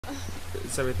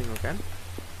Is everything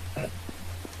okay?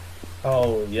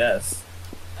 Oh, yes.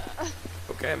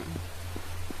 Okay.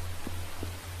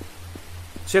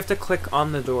 So you have to click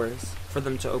on the doors for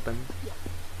them to open. Yeah.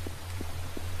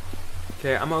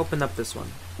 Okay, I'm gonna open up this one.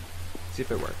 See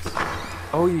if it works.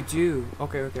 Oh, you do?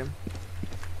 Okay, okay.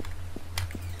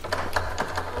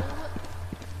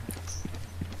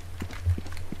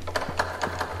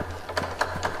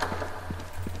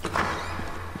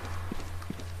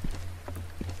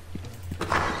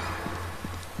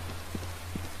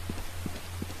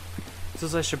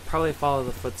 Says I should probably follow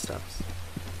the footsteps.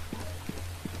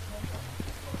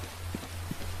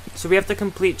 So we have to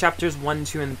complete chapters 1,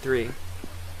 2, and 3.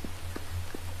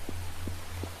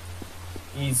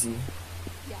 Easy.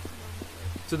 Yeah.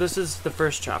 So this is the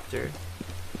first chapter.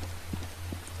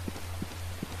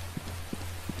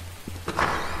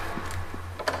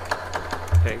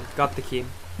 Okay, got the key.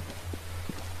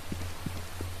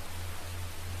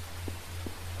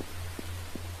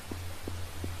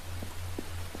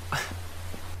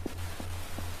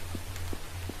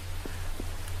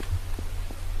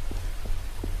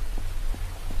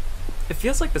 It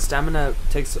feels like the stamina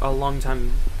takes a long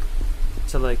time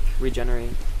to like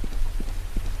regenerate.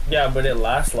 Yeah, but it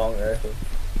lasts longer, I think.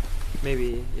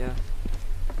 Maybe, yeah.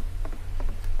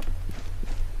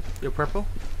 You're purple?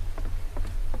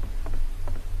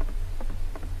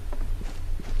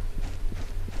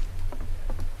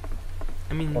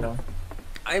 I mean, Hold on.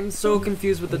 I'm so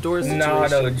confused with the doors Not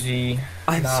situation. OG.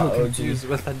 I'm Not so OG. confused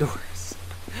with the doors.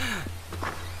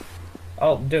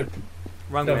 Oh, dude.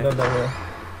 Wrong No, way. no, no, no.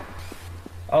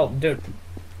 Oh, dude.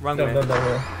 Wrong No, way. no, no,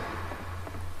 no.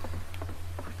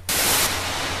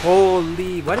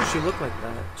 Holy, why does she look like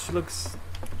that? She looks...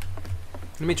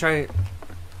 Let me try...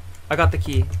 I got the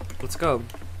key. Let's go.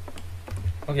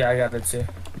 Okay, I got it too.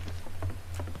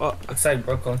 Oh, Outside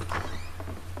Brooklyn.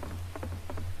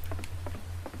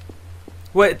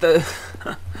 what the...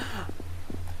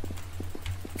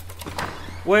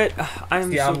 What?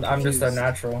 I'm Yeah, so I'm just a confused.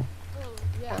 natural. Oh,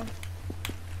 yeah.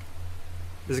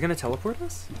 Is it gonna teleport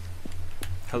us?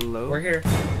 Hello? We're here.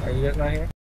 Are you guys not here?